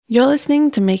You're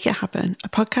listening to Make It Happen, a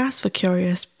podcast for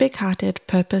curious, big-hearted,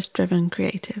 purpose-driven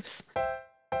creatives.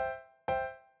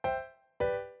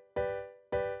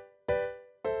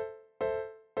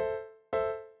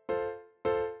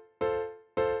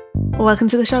 Welcome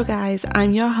to the show, guys.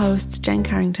 I'm your host, Jen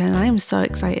Carrington, and I am so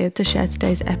excited to share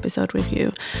today's episode with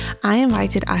you. I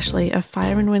invited Ashley of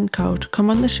Fire and Wind Co. to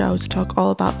come on the show to talk all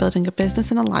about building a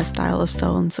business and a lifestyle of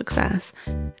soul and success.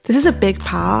 This is a big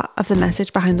part of the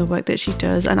message behind the work that she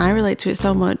does, and I relate to it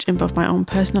so much in both my own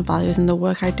personal values and the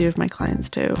work I do with my clients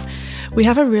too. We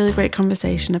have a really great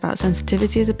conversation about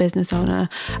sensitivity as a business owner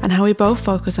and how we both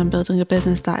focus on building a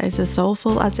business that is as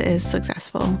soulful as it is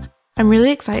successful. I'm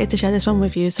really excited to share this one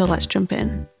with you, so let's jump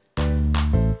in.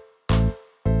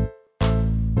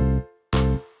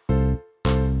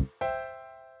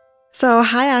 So,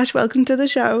 hi Ash, welcome to the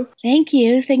show. Thank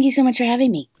you. Thank you so much for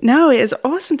having me. No, it is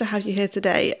awesome to have you here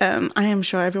today. I am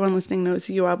sure everyone listening knows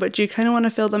who you are, but do you kind of want to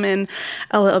fill them in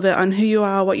a little bit on who you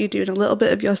are, what you do, and a little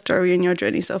bit of your story and your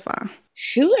journey so far?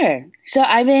 Sure. So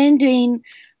I've been doing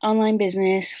online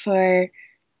business for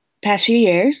past few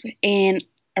years, and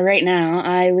right now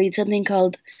I lead something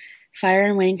called Fire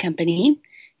and Wind Company,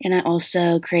 and I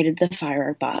also created the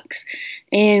Firework Box.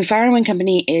 And Fire and Wind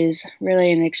Company is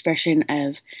really an expression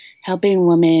of helping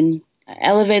women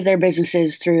elevate their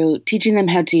businesses through teaching them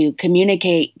how to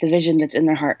communicate the vision that's in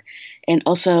their heart and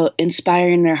also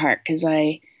inspiring their heart, because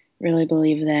I really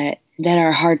believe that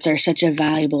our hearts are such a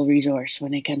valuable resource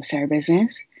when it comes to our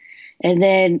business. And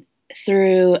then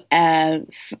through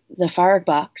the Firework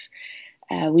Box,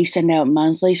 we send out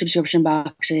monthly subscription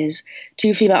boxes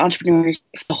to female entrepreneurs.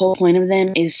 The whole point of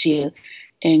them is to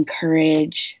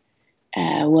encourage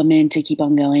women to keep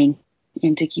on going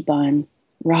and to keep on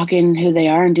rocking who they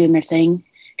are and doing their thing,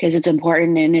 because it's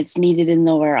important and it's needed in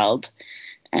the world.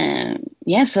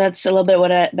 So that's a little bit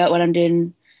about what I'm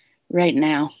doing right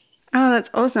now. Oh, that's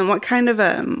awesome. What kind of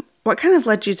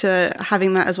led you to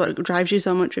having that as what drives you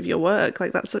so much with your work?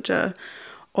 Like, that's such a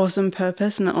awesome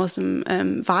purpose and an awesome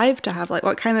vibe to have. Like,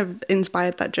 what kind of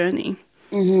inspired that journey?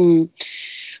 Mm-hmm.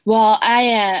 Well,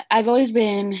 I've always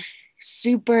been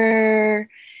super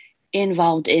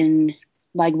involved in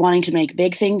like wanting to make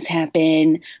big things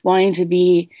happen, wanting to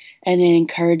be an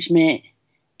encouragement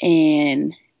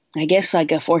and I guess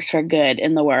like a force for good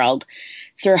in the world.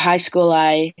 Through high school,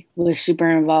 I was super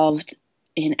involved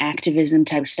in activism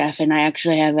type stuff, and I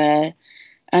actually have a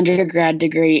undergrad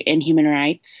degree in human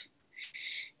rights.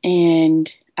 And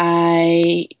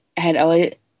I had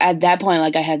always, at that point,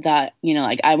 like I had thought,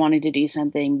 like I wanted to do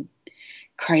something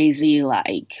crazy,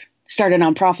 like start a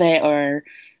nonprofit or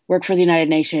work for the United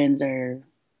Nations or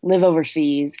live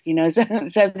overseas,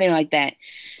 something like that.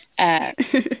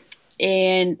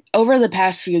 And over the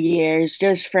past few years,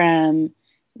 just from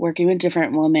working with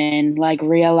different women, like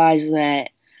realize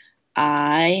that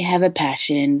I have a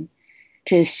passion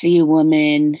to see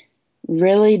women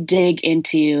really dig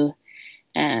into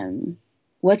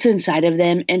what's inside of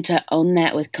them and to own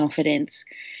that with confidence.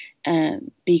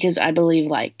 Because I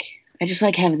believe I just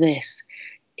have this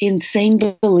insane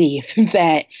belief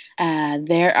that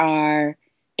there are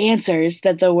answers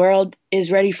that the world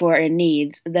is ready for and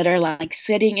needs that are like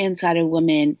sitting inside of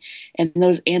women, and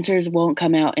those answers won't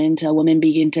come out until women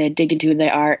begin to dig into who they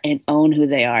are and own who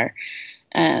they are,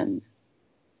 and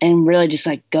really just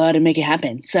like go out and make it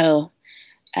happen. So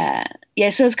so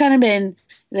it's kind of been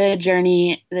the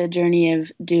journey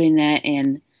of doing that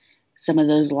and some of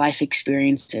those life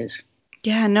experiences.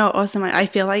 Yeah, no, awesome. I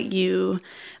feel like your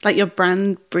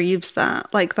brand breathes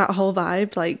that, like that whole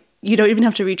vibe. Like, you don't even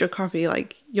have to read your copy.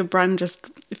 Like, your brand just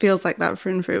feels like that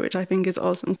through and through, which I think is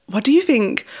awesome. What do you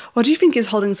think is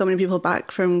holding so many people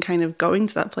back from kind of going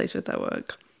to that place with their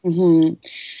work? Mm-hmm.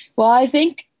 Well, I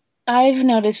think I've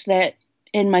noticed that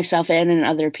in myself and in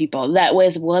other people, that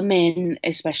with women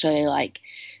especially, like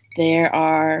there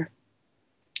are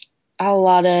a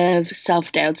lot of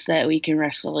self-doubts that we can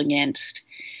wrestle against.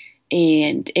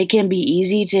 And it can be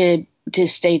easy to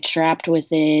stay trapped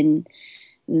within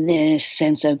this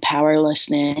sense of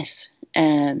powerlessness.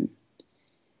 And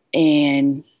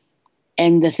the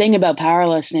thing about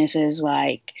powerlessness is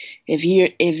like if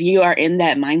you are in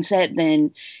that mindset,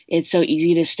 then it's so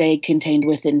easy to stay contained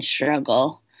within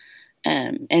struggle.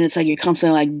 And it's like you're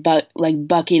constantly like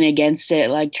bucking against it,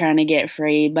 like trying to get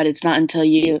free. But it's not until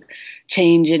you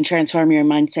change and transform your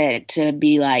mindset to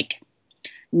be like,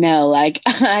 no, like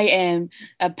I am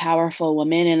a powerful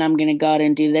woman and I'm going to go out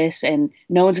and do this, and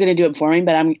no one's going to do it for me,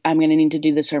 but I'm going to need to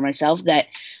do this for myself, that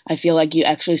I feel like you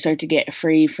actually start to get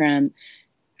free from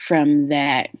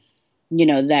that,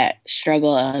 that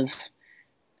struggle of,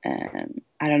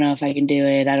 I don't know if I can do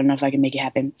it. I don't know if I can make it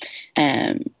happen.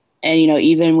 and,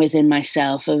 even within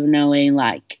myself of knowing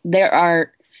like there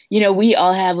are, we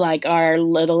all have like our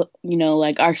little,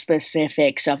 like our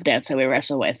specific self doubts that we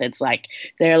wrestle with. It's like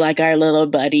they're like our little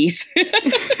buddies.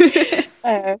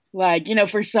 Like,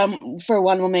 for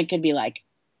one woman, it could be like,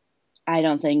 I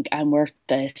don't think I'm worth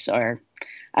this, or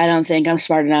I don't think I'm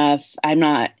smart enough. I'm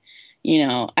not,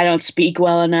 I don't speak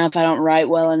well enough. I don't write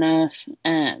well enough.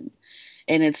 And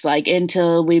it's like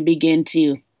until we begin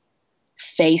to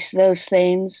face those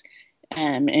things,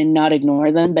 and not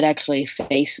ignore them, but actually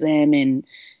face them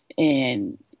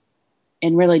and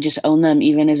really just own them,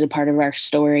 even as a part of our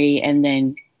story, and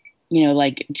then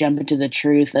like jump into the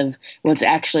truth of what's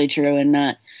actually true and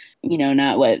not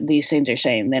not what these things are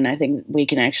saying, then I think we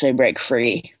can actually break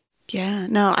free. Yeah,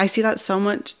 no, I see that so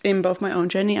much in both my own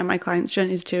journey and my clients'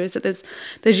 journeys too, is that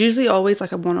there's usually always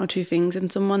like a one or two things in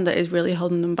someone that is really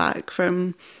holding them back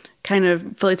from kind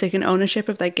of fully taking ownership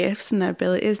of their gifts and their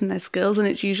abilities and their skills. And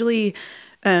it's usually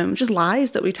just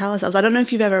lies that we tell ourselves. I don't know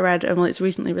if you've ever read, well, it's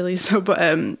recently released, so, but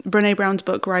Brené Brown's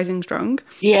book, Rising Strong.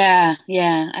 Yeah,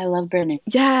 I love Brené.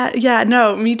 Yeah,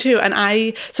 no, me too.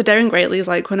 And so Daring Greatly is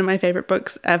like one of my favorite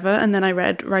books ever. And then I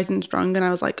read Rising Strong and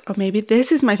I was like, oh, maybe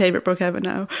this is my favorite book ever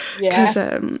now.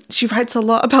 Because she writes a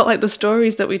lot about like the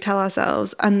stories that we tell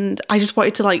ourselves. And I just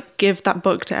wanted to like give that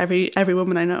book to every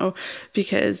woman I know,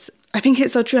 because I think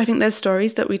it's so true. I think there's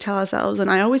stories that we tell ourselves,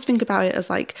 and I always think about it as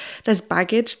like there's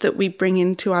baggage that we bring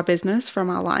into our business from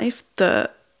our life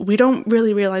that we don't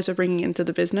really realize we're bringing into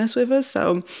the business with us.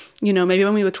 So, maybe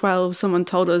when we were 12, someone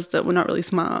told us that we're not really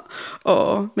smart,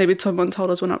 or maybe someone told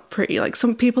us we're not pretty. Like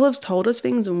some people have told us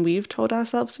things and we've told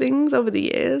ourselves things over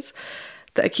the years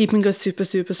that are keeping us super,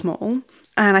 super small.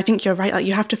 And I think you're right. Like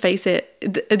you have to face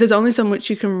it. There's only so much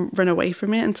you can run away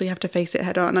from it, and so you have to face it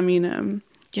head on. I mean,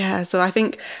 yeah, so I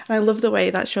think, and I love the way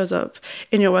that shows up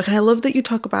in your work. And I love that you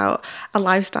talk about a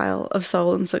lifestyle of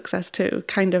soul and success too.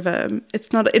 Kind of,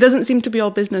 it doesn't seem to be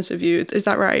all business with you. Is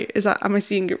that right? Am I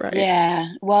seeing it right?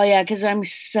 Yeah. Well, yeah, because I'm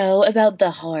so about the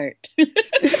heart.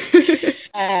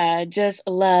 I just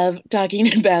love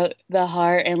talking about the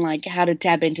heart and like how to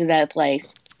tap into that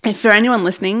place. If for anyone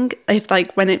listening, if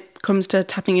like when it comes to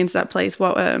tapping into that place,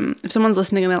 what if someone's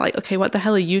listening and they're like, okay, what the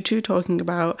hell are you two talking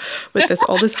about with this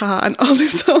all this heart and all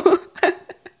this soul?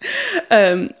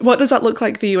 What does that look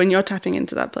like for you when you're tapping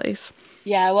into that place?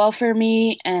 Yeah, well, for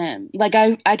me, like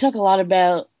I talk a lot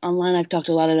about online. I've talked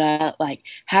a lot about like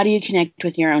how do you connect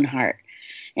with your own heart,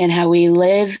 and how we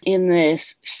live in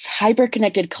this hyper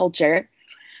connected culture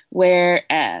where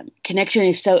connection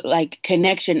is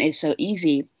so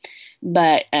easy.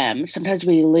 But sometimes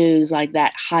we lose like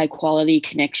that high quality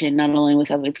connection, not only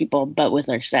with other people, but with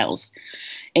ourselves.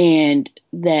 And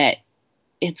that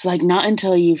it's like not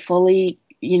until you fully,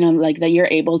 like that you're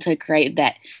able to create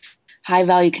that high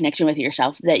value connection with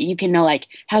yourself that you can know like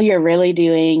how you're really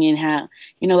doing, and how,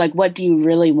 like what do you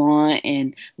really want,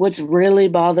 and what's really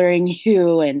bothering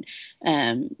you, and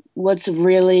what's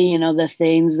really, the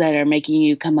things that are making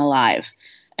you come alive.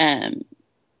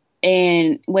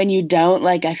 And when you don't,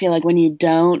 like, I feel like when you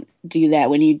don't do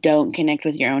that, when you don't connect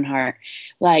with your own heart,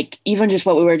 like even just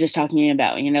what we were just talking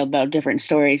about, about different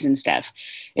stories and stuff,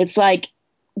 it's like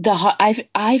the heart,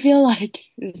 I feel like,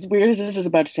 as weird as this is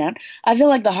about to sound, I feel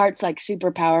like the heart's like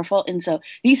super powerful. And so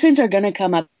these things are going to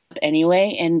come up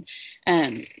anyway. And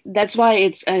that's why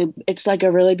it's like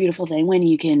a really beautiful thing when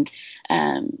you can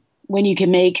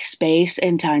make space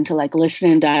and time to like listen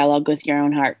and dialogue with your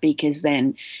own heart, because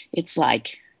then it's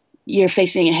like, you're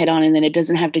facing it head on, and then it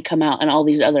doesn't have to come out in all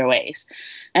these other ways.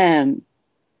 And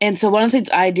so one of the things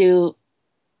I do,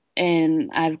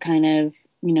 and I've kind of,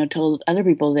 told other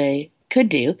people they could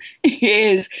do,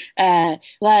 is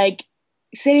like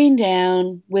sitting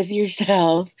down with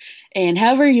yourself, and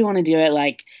however you want to do it,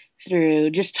 like through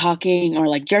just talking or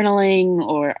like journaling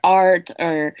or art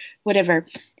or whatever,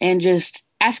 and just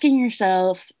asking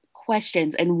yourself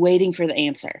questions and waiting for the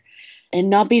answer. And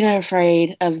not being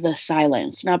afraid of the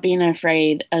silence, not being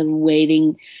afraid of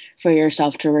waiting for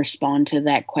yourself to respond to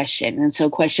that question. And so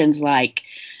questions like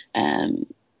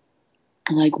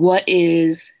what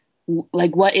is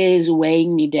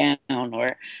weighing me down,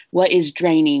 or what is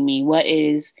draining me? What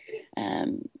is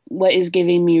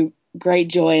giving me great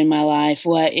joy in my life?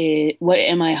 What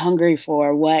am I hungry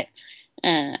for? What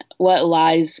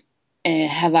lies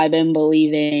have I been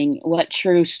believing? What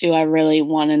truths do I really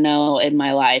want to know in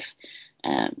my life?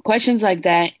 Questions like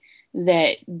that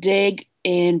dig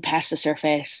in past the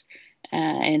surface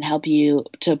and help you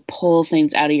to pull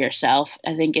things out of yourself,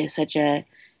 I think is such a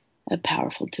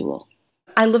powerful tool.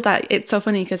 I love that. It's so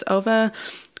funny because over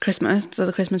Christmas, so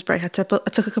the Christmas break, I took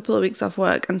a couple of weeks off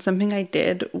work, and something I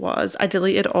did was I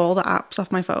deleted all the apps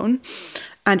off my phone.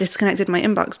 I disconnected my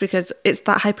inbox because it's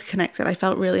that hyper-connected. I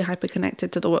felt really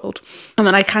hyper-connected to the world. And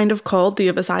then I kind of called the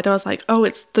other side. I was like, oh,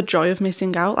 it's the joy of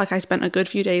missing out. Like I spent a good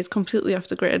few days completely off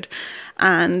the grid.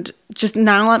 And just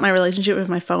now, like my relationship with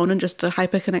my phone and just the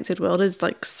hyper-connected world is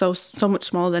like so much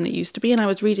smaller than it used to be. And I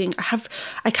was reading,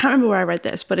 I can't remember where I read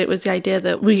this, but it was the idea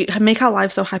that we make our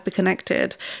lives so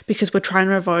hyper-connected because we're trying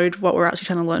to avoid what we're actually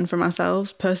trying to learn from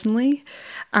ourselves personally.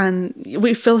 And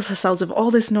we fill ourselves with all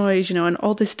this noise, you know, and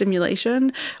all this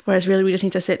stimulation, whereas really we just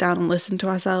need to sit down and listen to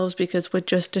ourselves because we're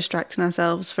just distracting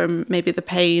ourselves from maybe the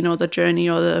pain or the journey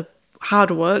or the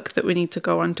hard work that we need to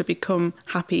go on to become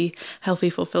happy, healthy,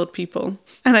 fulfilled people.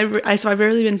 And so I've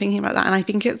really been thinking about that. And I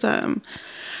think it's,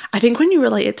 I think when you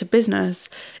relate it to business,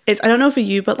 it's, I don't know for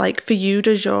you, but like for you,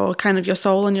 does your kind of your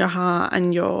soul and your heart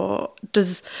and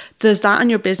does that and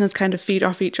your business kind of feed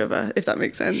off each other, if that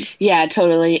makes sense? Yeah,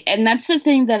 totally. And that's the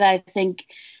thing that I think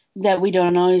that we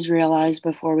don't always realize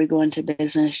before we go into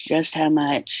business, just how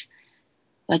much,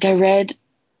 like I read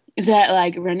that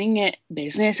like running a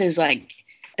business is like,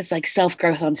 it's like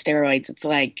self-growth on steroids. It's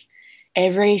like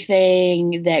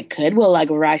everything that could will like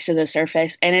rise to the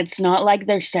surface, and it's not like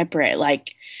they're separate.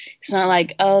 Like it's not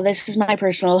like, oh, this is my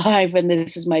personal life and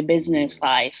this is my business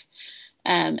life.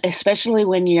 Especially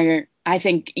when you're, I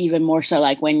think even more so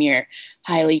like when you're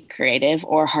highly creative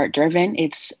or heart driven,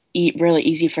 it's really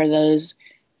easy for those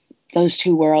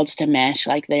two worlds to mesh.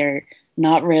 Like they're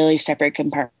not really separate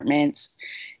compartments.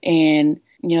 And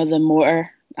you know, the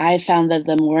more I found that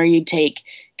the more you take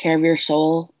care of your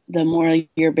soul, the more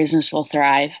your business will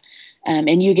thrive.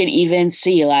 And you can even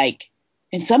see, like,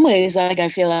 in some ways, like, I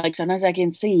feel like sometimes I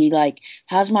can see, like,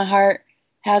 how's my heart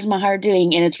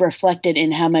doing? And it's reflected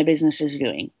in how my business is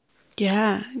doing.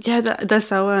 Yeah. They're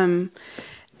so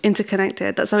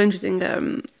interconnected. That's so interesting.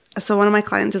 So one of my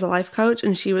clients is a life coach,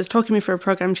 and she was talking me through a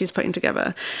program she's putting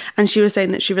together. And she was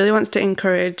saying that she really wants to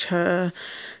encourage her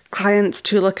clients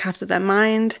to look after their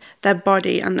mind, their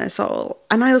body, and their soul.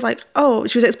 And I was like, oh,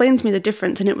 she was explaining to me the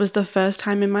difference. And it was the first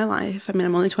time in my life, I mean,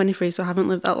 I'm only 23, so I haven't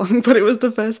lived that long, but it was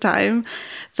the first time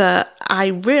that I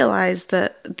realized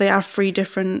that they are 3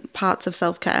 different parts of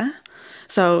self-care.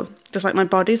 So there's like my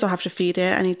body, so I have to feed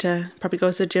it. I need to probably go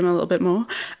to the gym a little bit more.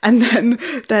 And then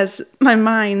there's my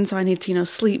mind, so I need to, you know,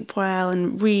 sleep well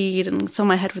and read and fill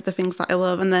my head with the things that I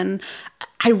love. And then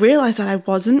I realized that I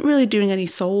wasn't really doing any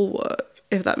soul work,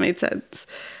 if that made sense.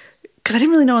 Because I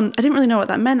didn't really know what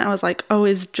that meant. I was like, oh,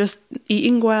 is just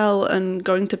eating well and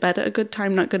going to bed at a good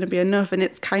time not going to be enough? And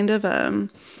it's kind of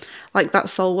like that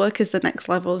soul work is the next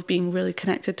level of being really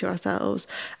connected to ourselves.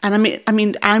 And I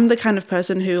mean, I'm the kind of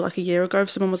person who, like a year ago, if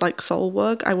someone was like soul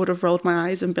work, I would have rolled my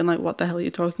eyes and been like, what the hell are you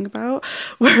talking about?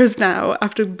 Whereas now,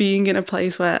 after being in a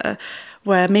place where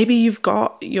maybe you've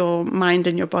got your mind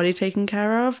and your body taken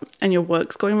care of and your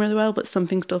work's going really well, but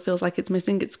something still feels like it's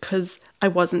missing, it's because I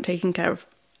wasn't taking care of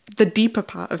the deeper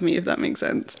part of me, if that makes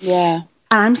sense. Yeah.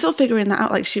 And I'm still figuring that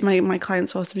out. Like my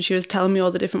client's awesome. She was telling me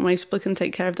all the different ways people can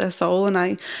take care of their soul. And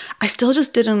I still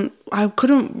just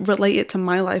couldn't relate it to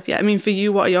my life yet. I mean, for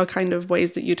you, what are your kind of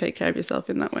ways that you take care of yourself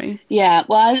in that way? Yeah,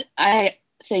 well, I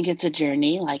think it's a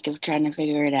journey, like, of trying to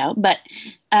figure it out. But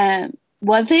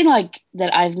one thing, like,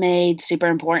 that I've made super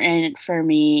important for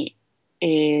me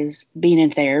is being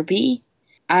in therapy.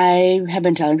 I have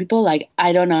been telling people, like,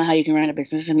 I don't know how you can run a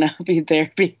business and not be in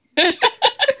therapy.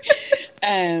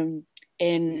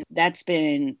 And that's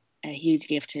been a huge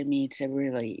gift to me, to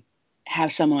really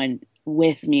have someone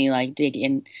with me, like, dig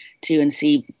into and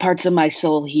see parts of my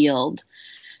soul healed.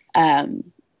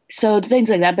 So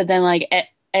things like that. But then, like,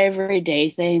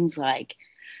 everyday things like,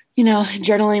 you know,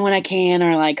 journaling when I can,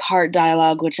 or like heart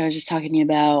dialogue, which I was just talking to you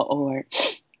about, or,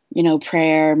 you know,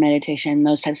 prayer, meditation,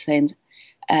 those types of things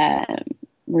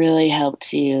really help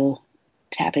to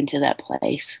tap into that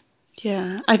place.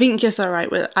 Yeah, I think you're so right.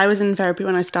 I was in therapy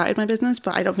when I started my business,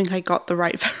 but I don't think I got the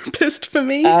right therapist for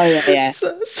me. Oh, yeah.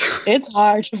 So it's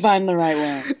hard to find the right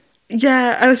one.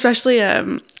 Yeah, and especially, I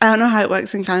don't know how it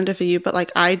works in Canada for you, but like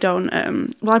I don't,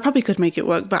 well, I probably could make it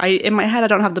work, but in my head, I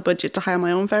don't have the budget to hire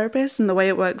my own therapist. And the way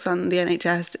it works on the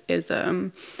NHS is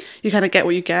you kind of get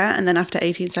what you get, and then after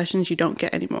 18 sessions, you don't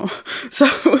get any more. So,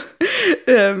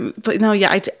 but no,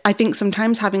 yeah, I think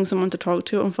sometimes having someone to talk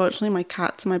to, unfortunately, my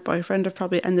cats and my boyfriend have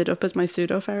probably ended up as my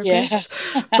pseudo-therapists.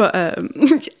 Yeah. But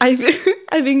I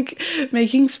think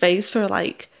making space for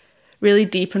like really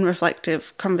deep and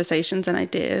reflective conversations and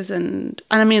ideas, and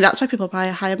I mean that's why people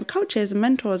hire coaches and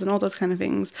mentors and all those kind of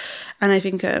things. And I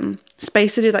think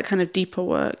space to do that kind of deeper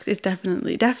work is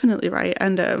definitely right.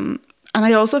 And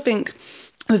I also think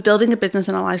with building a business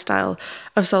and a lifestyle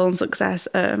of soul and success,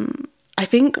 I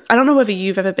think, I don't know whether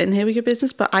you've ever been here with your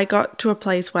business, but I got to a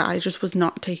place where I just was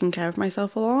not taking care of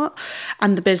myself a lot,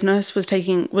 and the business was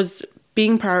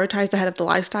being prioritized ahead of the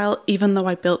lifestyle, even though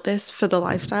I built this for the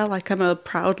lifestyle. Like, I'm a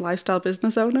proud lifestyle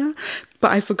business owner,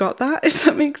 but I forgot that, if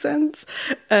that makes sense.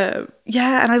 Yeah,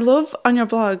 and I love on your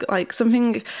blog, like,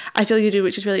 something I feel you do,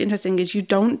 which is really interesting, is you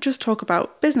don't just talk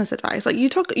about business advice. Like, you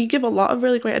give a lot of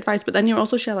really great advice, but then you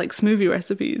also share, like, smoothie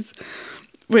recipes,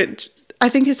 which I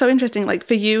think is so interesting. Like,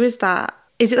 for you, is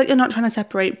it like you're not trying to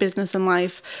separate business and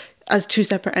life as two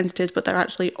separate entities, but they're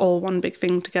actually all one big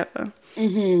thing together?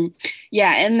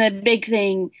 Yeah, and the big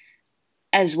thing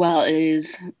as well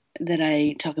is that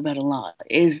I talk about a lot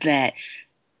is that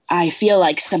I feel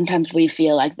like sometimes we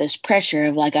feel like this pressure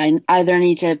of like I either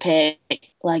need to pick,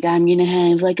 like I'm going to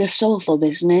have like a soulful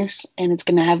business and it's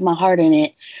going to have my heart in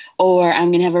it, or I'm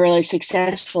going to have a really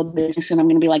successful business and I'm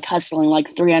going to be like hustling like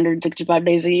 365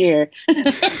 days a year.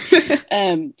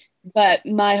 But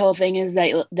my whole thing is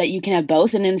that you can have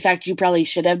both. And in fact, you probably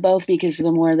should have both, because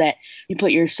the more that you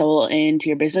put your soul into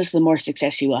your business, the more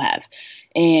success you will have.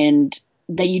 And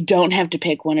that you don't have to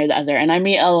pick one or the other. And I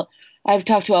mean, I've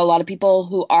talked to a lot of people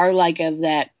who are like of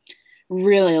that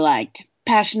really like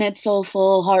passionate,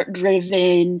 soulful,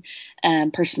 heart-driven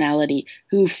personality,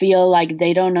 who feel like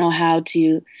they don't know how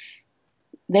to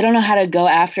go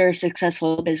after a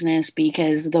successful business,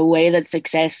 because the way that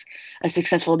a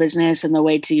successful business and the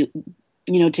way to,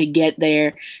 to get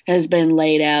there has been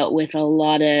laid out with a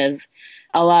lot of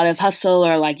hustle,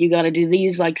 or like you got to do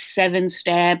these like 7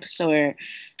 steps or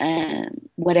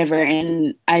whatever.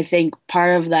 And I think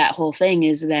part of that whole thing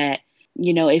is that,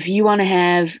 if you want to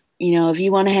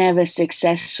have a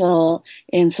successful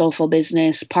and soulful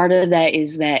business, part of that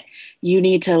is that you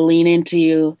need to lean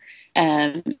into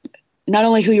not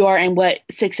only who you are and what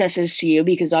success is to you,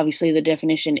 because obviously the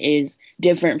definition is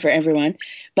different for everyone,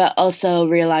 but also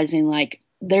realizing like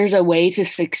there's a way to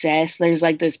success. There's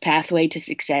like this pathway to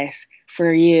success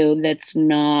for you that's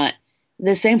not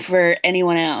the same for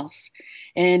anyone else.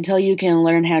 And until you can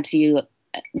learn how to,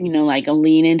 like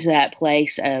lean into that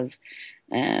place of,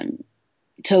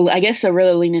 to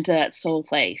really lean into that soul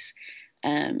place.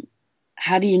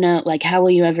 How do you know, like, how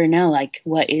will you ever know, like,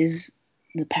 what is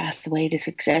the pathway to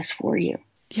success for you?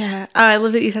 Yeah, I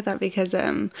love that you said that, because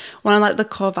one of like the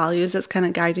core values that's kind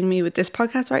of guiding me with this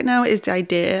podcast right now is the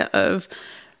idea of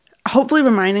hopefully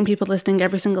reminding people listening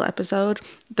every single episode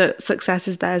that success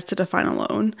is theirs to define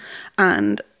alone.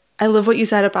 And I love what you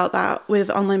said about that with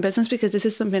online business, because this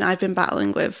is something I've been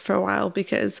battling with for a while,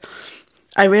 because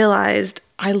I realized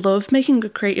I love making a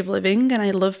creative living and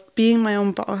I love being my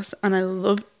own boss and I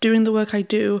love doing the work I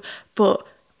do, but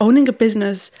owning a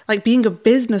business, like being a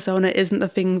business owner, isn't the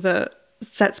thing that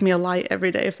sets me alight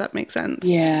every day, if that makes sense.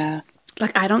 Yeah.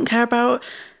 Like, I don't care about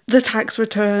the tax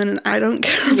return. I don't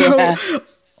care about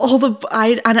all the...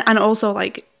 And also,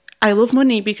 like, I love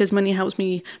money because money helps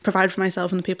me provide for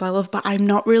myself and the people I love, but I'm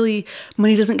not really...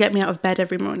 Money doesn't get me out of bed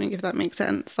every morning, if that makes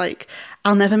sense. Like,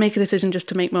 I'll never make a decision just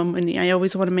to make more money. I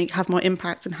always want to have more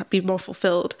impact and be more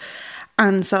fulfilled.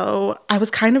 And so I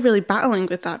was kind of really battling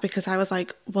with that, because I was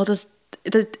like, well, is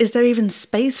there even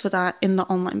space for that in the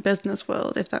online business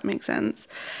world, if that makes sense?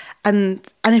 And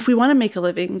if we want to make a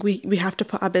living, we have to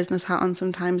put our business hat on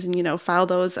sometimes and, file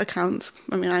those accounts.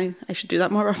 I mean, I should do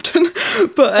that more often.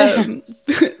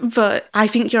 But I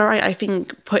think you're right. I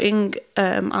think putting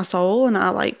our soul and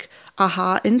our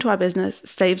heart into our business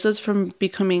saves us from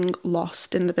becoming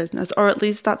lost in the business, or at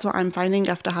least that's what I'm finding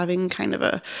after having kind of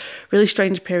a really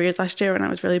strange period last year when I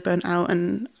was really burnt out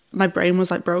and my brain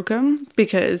was like broken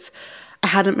because I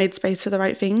hadn't made space for the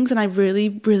right things. And I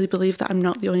really, really believe that I'm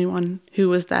not the only one who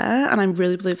was there. And I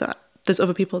really believe that there's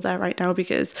other people there right now,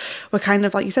 because we're kind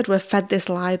of, like you said, we're fed this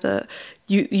lie that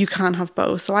you can't have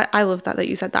both. So I love that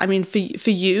you said that. I mean, for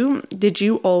you, did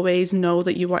you always know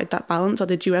that you wanted that balance, or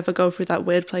did you ever go through that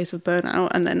weird place of burnout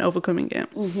and then overcoming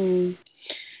it? Mm-hmm.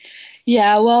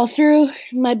 Yeah, well, through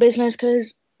my business,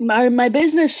 because my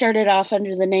business started off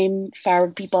under the name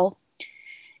Firewood People.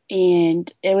 And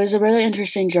it was a really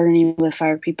interesting journey with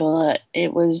Firewood People.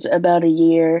 It was about a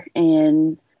year,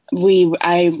 and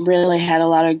I really had a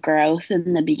lot of growth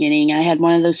in the beginning. I had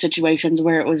one of those situations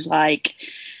where it was like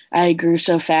I grew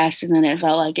so fast and then it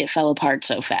felt like it fell apart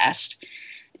so fast.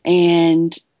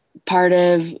 And part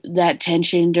of that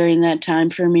tension during that time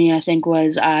for me, I think,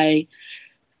 was I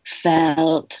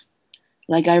felt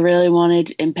like I really wanted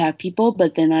to impact people,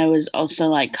 but then I was also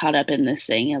like caught up in this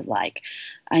thing of like,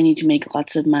 I need to make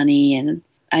lots of money and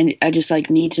I just like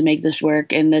need to make this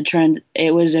work. And the trend,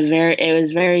 it was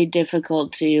very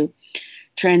difficult to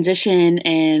transition.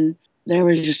 And there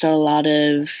was just a lot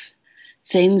of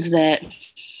things that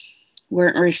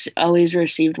weren't always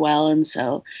received well. And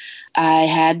so I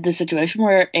had the situation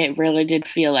where it really did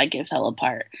feel like it fell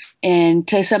apart. And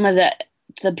to some of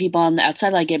the people on the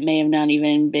outside, like it may have not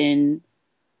even been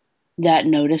that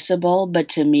noticeable, but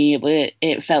to me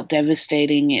it felt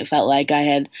devastating. It felt like I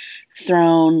had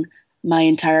thrown my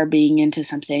entire being into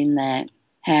something that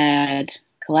had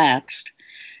collapsed.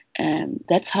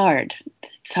 That's hard.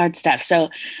 It's hard stuff. So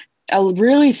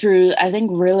I think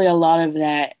really a lot of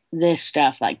this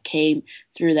stuff like came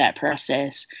through that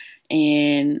process,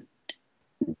 and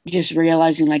just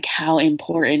realizing like how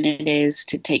important it is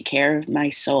to take care of my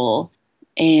soul,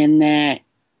 and that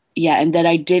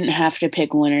I didn't have to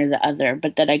pick one or the other,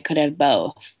 but that I could have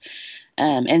both.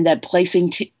 And that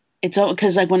it's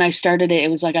because like when I started it,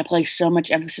 it was like I placed so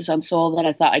much emphasis on soul that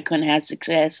I thought I couldn't have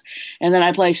success. And then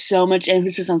I placed so much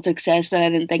emphasis on success that I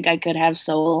didn't think I could have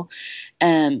soul.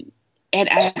 And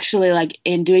actually, like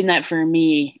in doing that for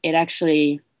me, it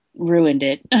actually ruined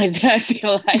it. I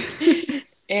feel like.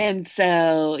 And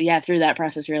so, yeah, through that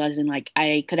process, realizing like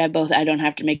I could have both. I don't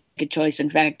have to make a choice. In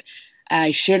fact,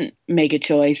 I shouldn't make a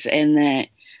choice, and that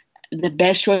the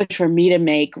best choice for me to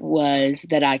make was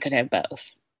that I could have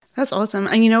both. That's awesome.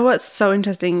 And you know what's so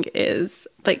interesting is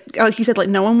like you said, like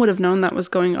no one would have known that was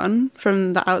going on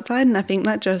from the outside. And I think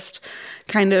that just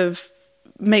kind of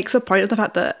makes a point of the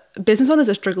fact that business owners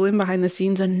are struggling behind the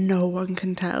scenes and no one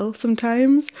can tell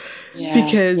sometimes,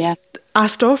 because our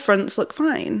storefronts look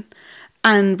fine.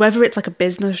 And whether it's like a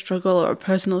business struggle or a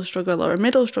personal struggle or a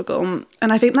middle struggle.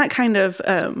 And I think that kind of,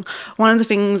 one of the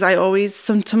things I always,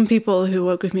 some people who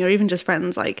work with me or even just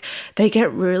friends, like they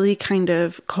get really kind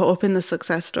of caught up in the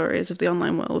success stories of the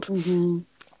online world. Mm-hmm.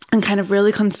 And kind of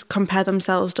really compare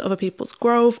themselves to other people's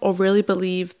growth, or really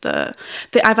believe that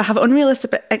they either have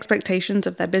unrealistic expectations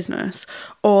of their business,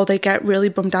 or they get really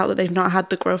bummed out that they've not had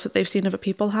the growth that they've seen other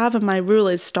people have. And my rule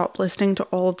is stop listening to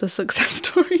all of the success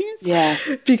stories. Yeah.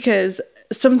 Because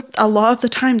a lot of the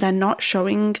time they're not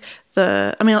showing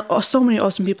so many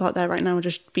awesome people out there right now are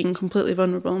just being completely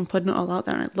vulnerable and putting it all out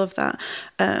there, and I love that.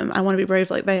 I want to be brave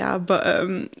like they are,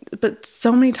 but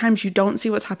so many times you don't see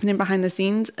what's happening behind the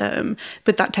scenes,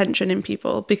 with that tension in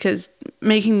people, because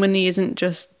making money isn't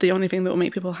just the only thing that will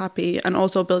make people happy, and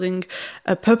also building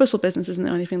a purposeful business isn't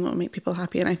the only thing that will make people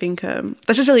happy. And I think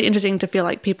that's just really interesting to feel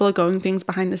like people are going things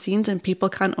behind the scenes and people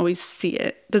can't always see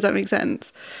it. Does that make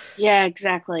sense? Yeah,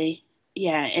 exactly.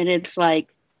 Yeah, and it's like,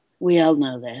 we all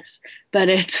know this, but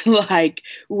it's like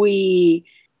we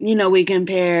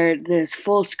compare this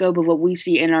full scope of what we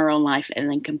see in our own life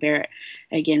and then compare it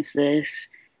against this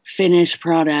finished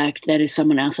product that is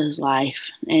someone else's life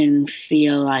and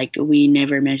feel like we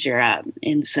never measure up.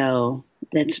 And so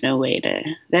that's no way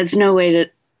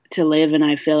to live. And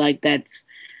I feel like that's,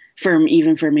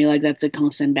 even for me, like that's a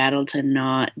constant battle to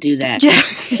not do that.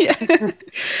 Yeah.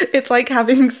 It's like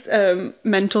having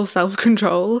mental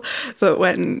self-control, that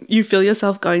when you feel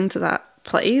yourself going to that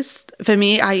place, for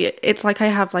me, it's like I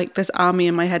have like this army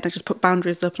in my head, and I just put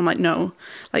boundaries up, and I'm like, no,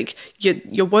 like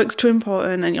your work's too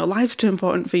important and your life's too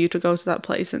important for you to go to that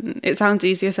place. And it sounds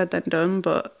easier said than done,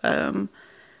 but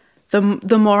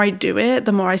the more I do it,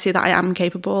 the more I see that I am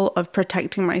capable of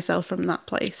protecting myself from that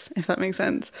place, if that makes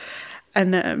sense.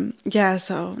 And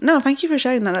so no, thank you for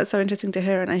sharing that. That's so interesting to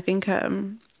hear. And I think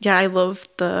I love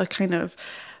the kind of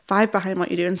vibe behind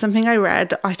what you do. And something I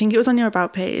read, I think it was on your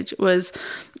About page, was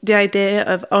the idea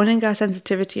of owning our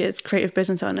sensitivity as creative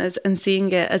business owners and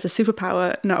seeing it as a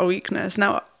superpower, not a weakness.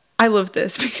 Now, I love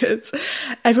this because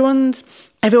everyone's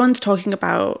talking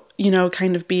about,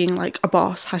 kind of being like a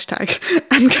boss, hashtag,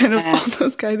 and kind of all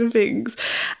those kind of things.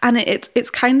 And it's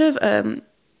kind of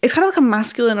like a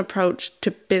masculine approach to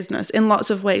business in lots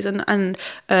of ways, and kind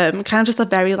of just a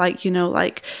very like,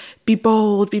 like be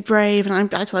bold, be brave. And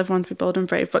I tell everyone to be bold and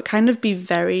brave, but kind of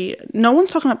be no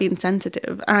one's talking about being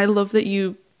sensitive. And I love that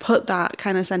you put that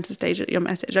kind of center stage at your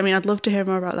message. I mean, I'd love to hear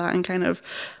more about that and kind of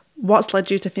what's led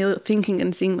you to thinking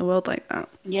and seeing the world like that.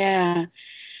 Yeah.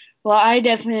 Well, it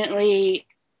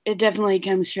definitely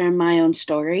comes from my own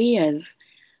story of,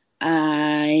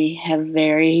 I have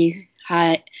very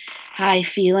high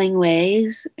feeling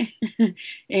ways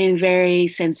and very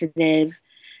sensitive,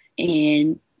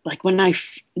 and like when I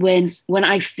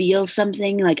feel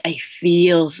something, like I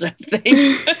feel something.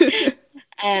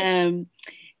 And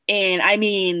I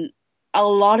mean, a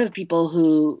lot of people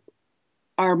who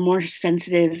are more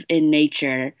sensitive in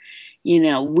nature,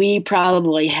 we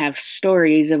probably have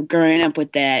stories of growing up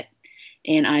with that,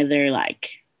 and either like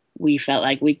we felt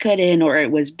like we couldn't, or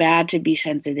it was bad to be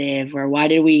sensitive, or why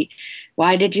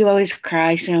did you always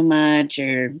cry so much,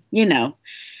 or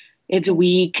it's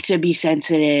weak to be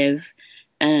sensitive.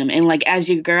 And like as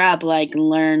you grow up, like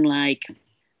learn like,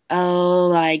 oh,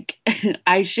 like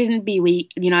I shouldn't be weak.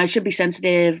 I should be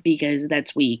sensitive because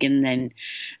that's weak. And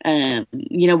then,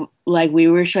 like we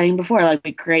were saying before, like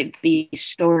we create these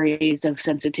stories of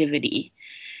sensitivity.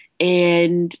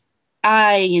 And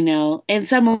I, in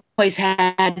some ways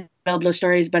had developed those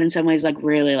stories, but in some ways, like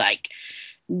really like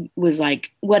was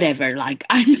like, whatever, like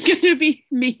I'm gonna be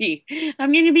me.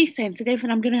 I'm gonna be sensitive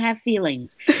and I'm gonna have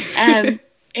feelings. Um,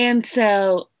 and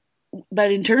so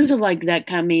but in terms of like that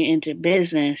coming into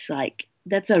business, like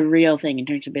that's a real thing in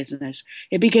terms of business.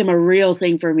 It became a real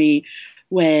thing for me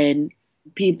when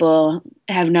people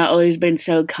have not always been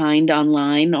so kind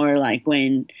online, or like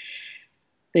when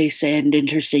they send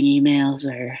interesting emails,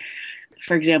 or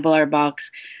for example, our box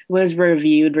was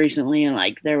reviewed recently and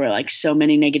like there were like so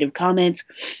many negative comments.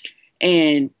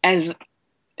 And as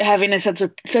having a sense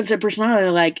of personality,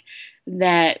 like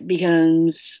that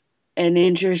becomes an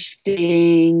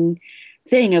interesting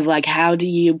thing of like how do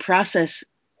you process,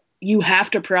 you have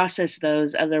to process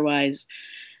those, otherwise,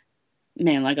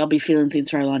 man, like I'll be feeling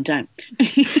things for a long time.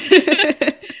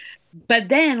 But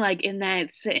then like in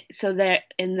that, so that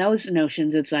in those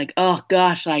notions it's like, oh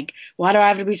gosh, like why do I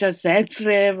have to be so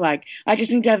sensitive, like I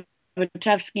just need to have a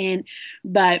tough skin.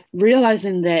 But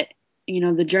realizing that,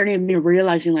 the journey of me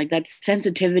realizing like that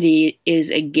sensitivity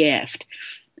is a gift,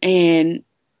 and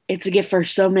it's a gift for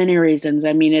so many reasons.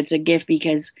 I mean, it's a gift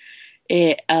because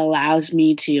it allows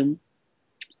me to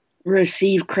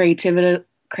receive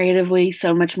creatively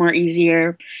so much more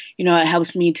easier. It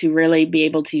helps me to really be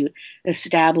able to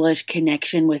establish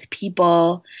connection with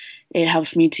people. It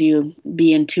helps me to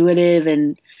be intuitive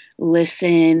and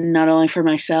listen not only for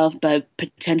myself but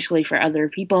potentially for other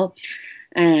people.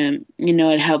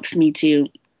 It helps me to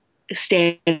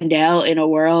stand out in a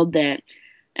world that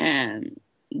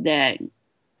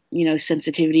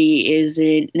sensitivity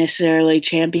isn't necessarily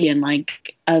championed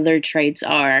like other traits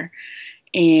are.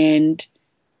 And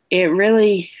it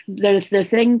really, the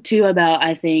thing too about,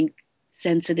 I think,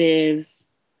 sensitive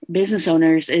business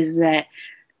owners is that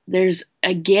there's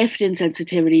a gift in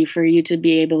sensitivity for you to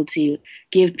be able to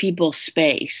give people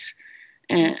space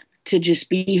to just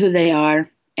be who they are,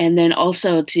 and then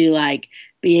also to like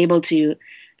be able to,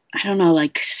 I don't know,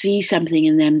 like see something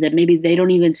in them that maybe they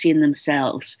don't even see in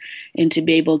themselves, and to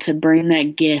be able to bring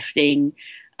that gifting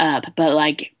up. But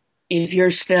like if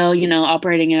you're still,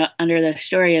 operating under the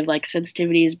story of like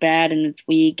sensitivity is bad and it's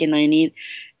weak and I need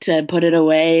to put it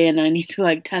away and I need to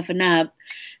like toughen up,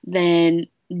 then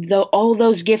all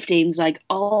those giftings, like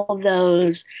all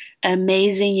those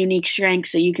amazing unique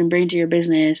strengths that you can bring to your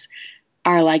business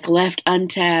are like left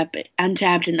untapped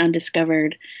and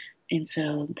undiscovered. And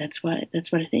so that's what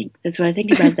I think. That's what I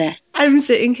think about that. I'm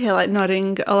sitting here like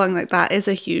nodding along, like that is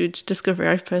a huge discovery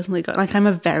I've personally got. Like I'm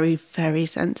a very, very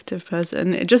sensitive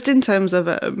person, just in terms of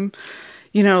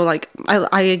like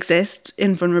I exist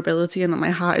in vulnerability and my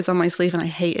heart is on my sleeve, and I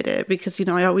hated it because,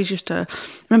 I always used to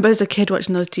remember as a kid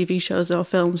watching those TV shows or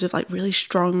films with like really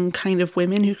strong kind of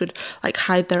women who could like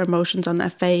hide their emotions on their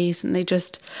face, and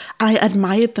I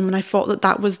admired them, and I thought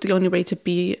that was the only way to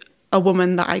be a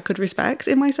woman that I could respect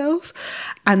in myself.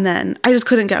 And then I just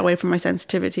couldn't get away from my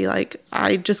sensitivity. Like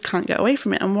I just can't get away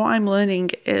from it. And what I'm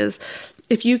learning is,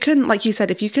 if you can, like you said,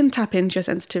 if you can tap into your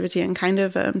sensitivity and kind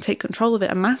of take control of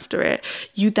it and master it,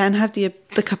 you then have the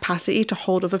capacity to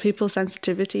hold other people's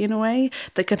sensitivity in a way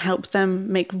that can help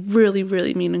them make really,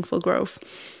 really meaningful growth.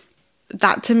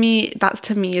 That to me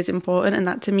is important, and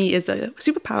that to me is a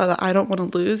superpower that I don't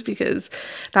want to lose, because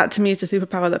that to me is a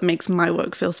superpower that makes my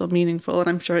work feel so meaningful. And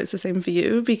I'm sure it's the same for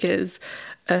you, because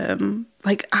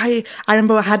like I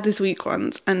remember I had this week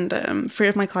once, and 3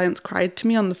 of my clients cried to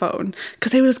me on the phone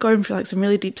because they were just going through like some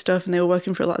really deep stuff, and they were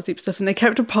working through a lot of deep stuff, and they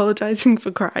kept apologizing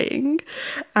for crying.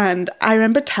 And I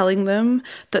remember telling them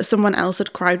that someone else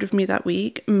had cried with me that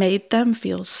week made them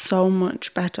feel so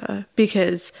much better,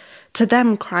 because to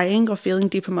them, crying or feeling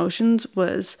deep emotions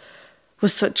was they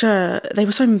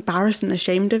were so embarrassed and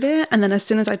ashamed of it. And then as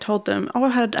soon as I told them, I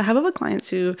have other clients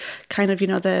who kind of,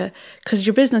 because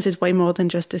your business is way more than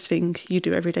just this thing you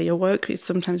do every day. Your work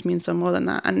sometimes means so more than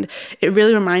that. And it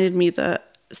really reminded me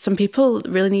that some people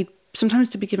really need sometimes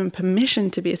to be given permission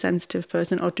to be a sensitive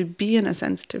person or to be in a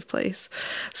sensitive place.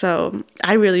 So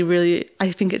I really, really,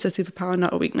 I think it's a superpower,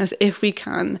 not a weakness. If we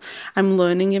can, I'm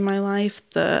learning in my life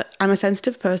that I'm a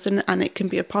sensitive person, and it can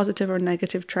be a positive or a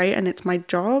negative trait. And it's my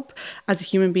job as a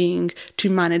human being to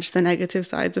manage the negative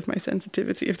sides of my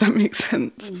sensitivity, if that makes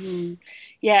sense. Mm-hmm.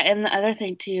 Yeah. And the other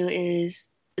thing too is,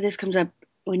 this comes up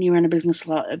when you run a business a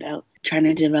lot, about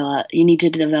you need to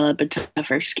develop a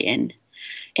tougher skin.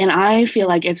 And I feel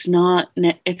like it's not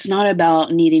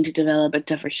about needing to develop a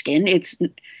tougher skin.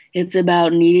 It's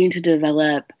about needing to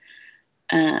develop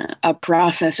a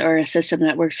process or a system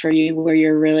that works for you where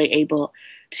you're really able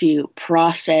to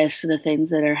process the things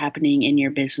that are happening in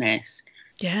your business.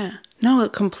 Yeah, no,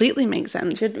 it completely makes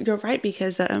sense. You're right,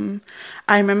 because I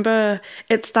remember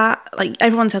it's that, like,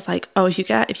 everyone says, like, oh, if you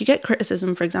get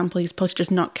criticism, for example, you're supposed to just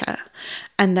not care.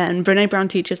 And then Brené Brown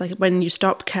teaches, like, when you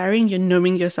stop caring, you're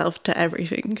numbing yourself to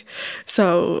everything.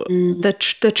 So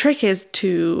the trick is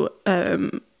to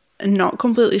not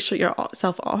completely shut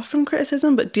yourself off from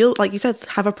criticism, but deal, like you said,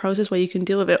 have a process where you can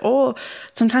deal with it. Or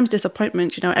sometimes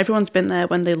disappointment, everyone's been there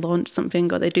when they launch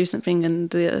something or they do something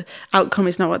and the outcome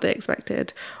is not what they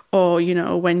expected. Or,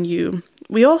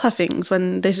 we all have things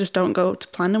when they just don't go to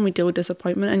plan and we deal with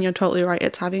disappointment. And you're totally right,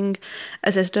 it's having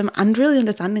a system and really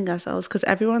understanding ourselves, because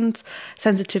everyone's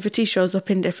sensitivity shows up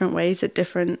in different ways at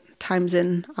different times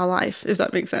in our life, if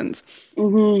that makes sense.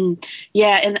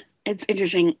 Yeah, and it's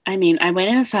interesting. I mean, I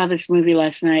went and saw this movie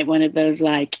last night, one of those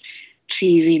like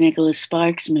cheesy Nicholas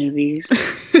Sparks movies.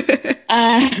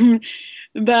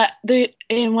 But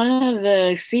in one of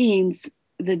the scenes,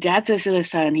 the dad says to the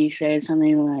son, he says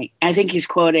something like, I think he's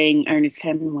quoting Ernest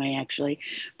Hemingway actually,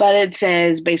 but it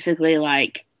says basically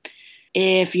like,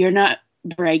 if you're not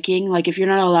breaking, like if you're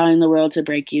not allowing the world to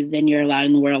break you, then you're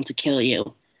allowing the world to kill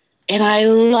you. And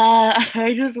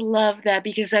I just love that,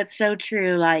 because that's so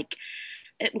true. Like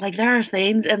there are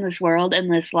things in this world, in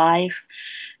this life,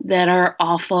 that are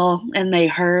awful and they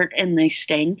hurt and they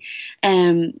sting.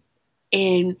 And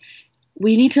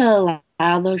we need to allow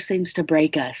those things to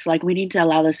break us. Like we need to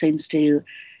allow those things that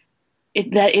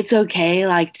it's okay,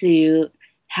 like to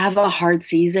have a hard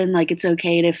season. Like it's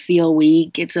okay to feel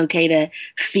weak. It's okay to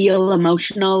feel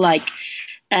emotional. Like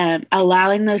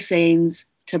allowing those things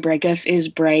to break us is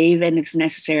brave and it's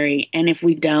necessary. And if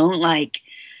we don't, like,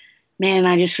 man,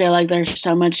 I just feel like there's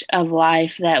so much of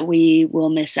life that we will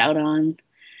miss out on.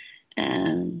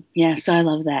 So I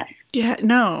love that. Yeah,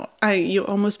 no, you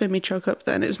almost made me choke up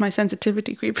then. It was my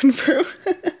sensitivity creeping through.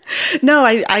 No,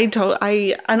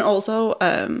 and also,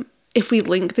 if we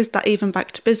link that even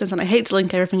back to business, and I hate to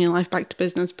link everything in life back to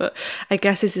business, but I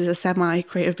guess this is a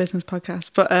semi-creative business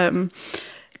podcast, but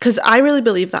because I really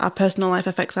believe that our personal life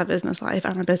affects our business life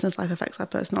and our business life affects our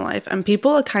personal life. And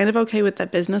people are kind of okay with their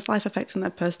business life affecting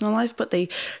their personal life, but they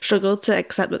struggle to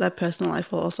accept that their personal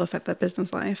life will also affect their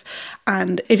business life.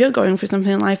 And if you're going through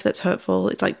something in life that's hurtful,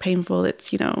 it's like painful,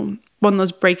 it's, one of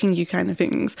those breaking you kind of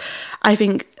things, I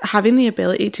think having the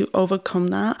ability to overcome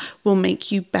that will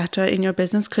make you better in your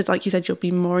business, because like you said, you'll be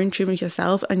more in tune with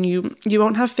yourself and you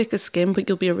won't have thicker skin, but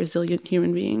you'll be a resilient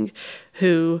human being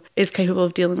who is capable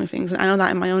of dealing with things. And I know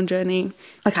that in my own journey,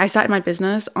 like I started my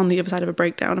business on the other side of a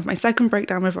breakdown, of my second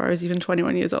breakdown before I was even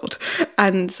 21 years old.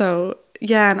 And so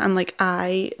yeah, and like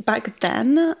back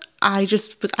then I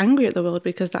just was angry at the world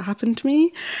because that happened to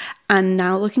me. And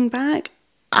now looking back,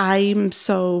 I'm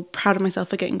so proud of myself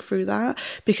for getting through that,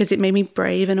 because it made me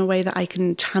brave in a way that I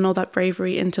can channel that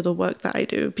bravery into the work that I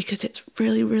do, because it's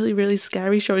really, really, really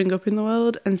scary showing up in the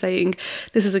world and saying,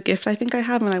 this is a gift I think I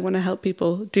have and I want to help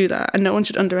people do that. And no one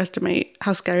should underestimate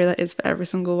how scary that is for every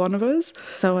single one of us.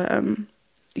 So,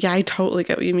 yeah, I totally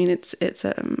get what you mean. It's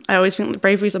I always think that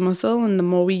bravery is a muscle, and the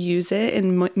more we use it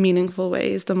in meaningful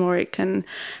ways, the more it can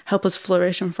help us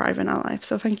flourish and thrive in our life.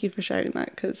 So thank you for sharing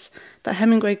that, because that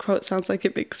Hemingway quote sounds like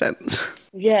it makes sense.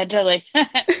 Yeah, totally.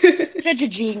 Such a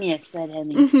genius, that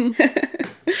Hemingway.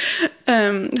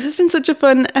 This has been such a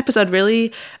fun episode,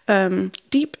 really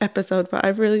deep episode, but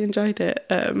I've really enjoyed it.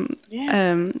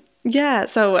 Yeah,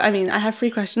 so I mean, I have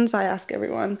 3 questions I ask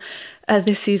everyone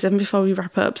this season before we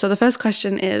wrap up. So the first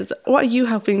question is, what are you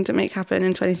hoping to make happen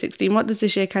in 2016? What does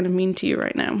this year kind of mean to you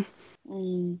right now?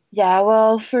 Yeah,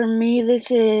 well, for me,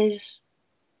 I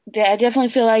definitely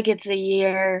feel like it's a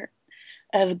year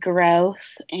of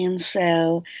growth. And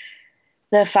so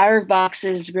the Firebox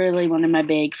is really one of my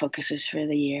big focuses for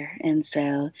the year. And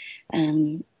so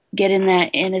getting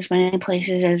that in as many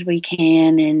places as we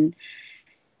can, and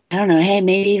I don't know, hey,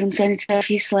 maybe even send it to a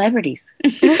few celebrities.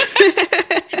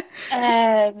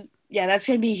 Yeah, that's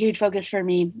going to be a huge focus for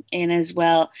me, and as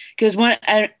well, because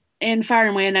in Fire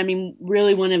and Wind, I mean,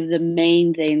 really one of the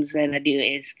main things that I do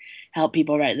is help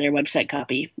people write their website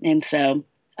copy. And so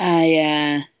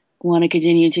I want to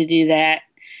continue to do that,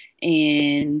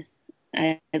 and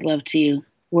I'd love to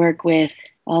work with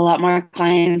a lot more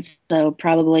clients, so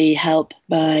probably help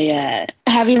by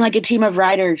having like a team of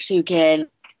writers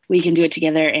we can do it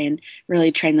together and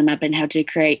really train them up in how to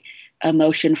create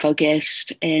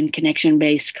emotion-focused and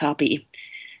connection-based copy.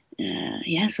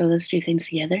 So let's do things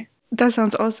together. That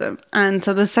sounds awesome. And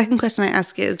so the second question I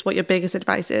ask is what your biggest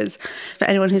advice is for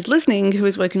anyone who's listening who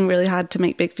is working really hard to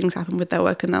make big things happen with their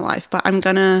work and their life. But I'm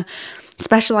going to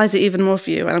specialize it even more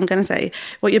for you. And I'm going to say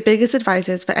what your biggest advice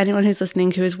is for anyone who's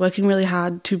listening who is working really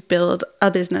hard to build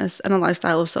a business and a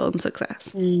lifestyle of soul and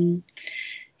success.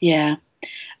 Yeah.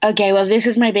 Okay, well, this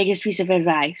is my biggest piece of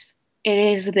advice. It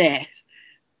is this.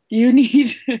 You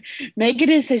need to make a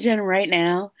decision right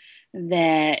now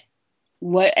that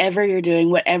whatever you're doing,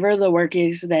 whatever the work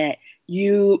is that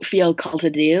you feel called to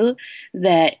do,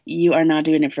 that you are not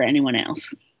doing it for anyone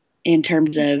else. In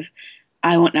terms of,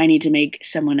 I need to make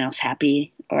someone else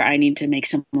happy, or I need to make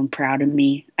someone proud of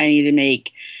me. I need to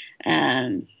make,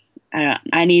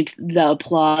 I need the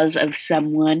applause of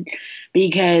someone,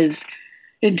 because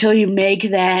until you make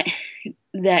that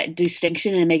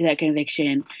distinction and make that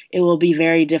conviction, it will be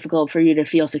very difficult for you to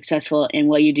feel successful in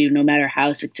what you do, no matter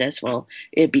how successful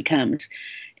it becomes.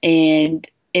 And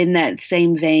in that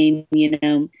same vein,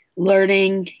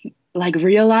 learning,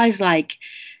 realize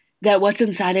that what's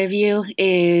inside of you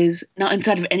is not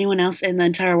inside of anyone else in the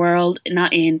entire world,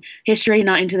 not in history,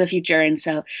 not into the future. And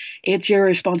so it's your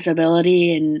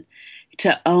responsibility and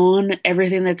to own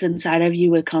everything that's inside of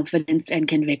you with confidence and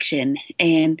conviction.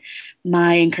 And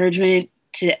my encouragement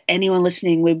to anyone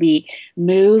listening would be,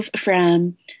 move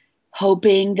from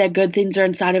hoping that good things are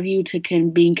inside of you to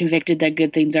being convicted that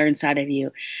good things are inside of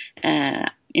you.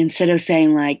 Instead of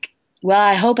saying well,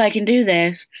 I hope I can do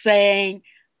this, saying,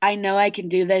 I know I can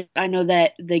do this. I know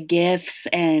that the gifts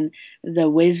and the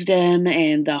wisdom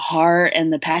and the heart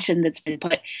and the passion that's been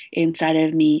put inside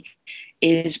of me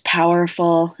is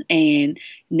powerful and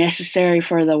necessary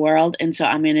for the world. And so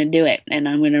I'm going to do it, and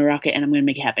I'm going to rock it, and I'm going to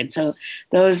make it happen. So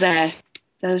that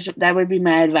would be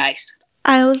my advice.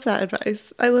 I love that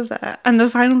advice. I love that. And the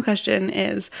final question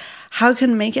is, how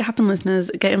can Make It Happen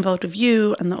listeners get involved with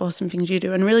you and the awesome things you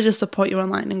do, and really just support you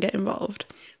online and get involved?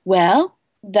 Well,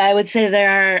 I would say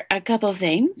there are a couple of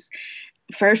things.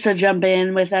 First, to jump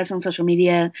in with us on social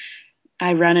media.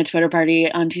 I run a Twitter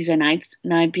party on Tuesday nights,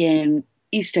 9 p.m.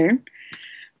 Eastern.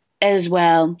 As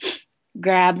well,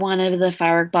 grab one of the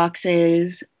firework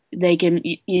boxes. They can,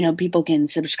 people can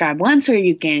subscribe once, or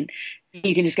you can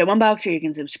just get one box, or you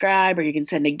can subscribe, or you can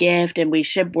send a gift, and we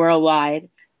ship worldwide.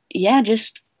 Yeah,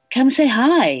 just come say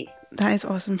hi. That is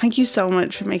awesome. Thank you so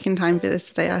much for making time for this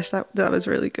today, Ash. That was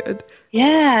really good.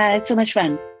 Yeah, it's so much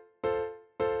fun.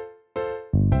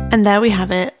 And there we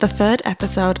have it, the third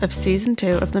episode of season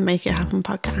 2 of the Make It Happen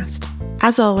podcast.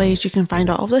 As always, you can find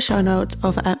all of the show notes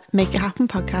over at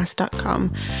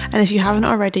makeithappenpodcast.com. And if you haven't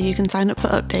already, you can sign up for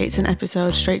updates and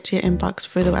episodes straight to your inbox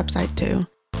through the website too.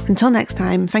 Until next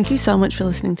time, thank you so much for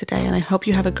listening today, and I hope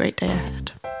you have a great day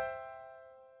ahead.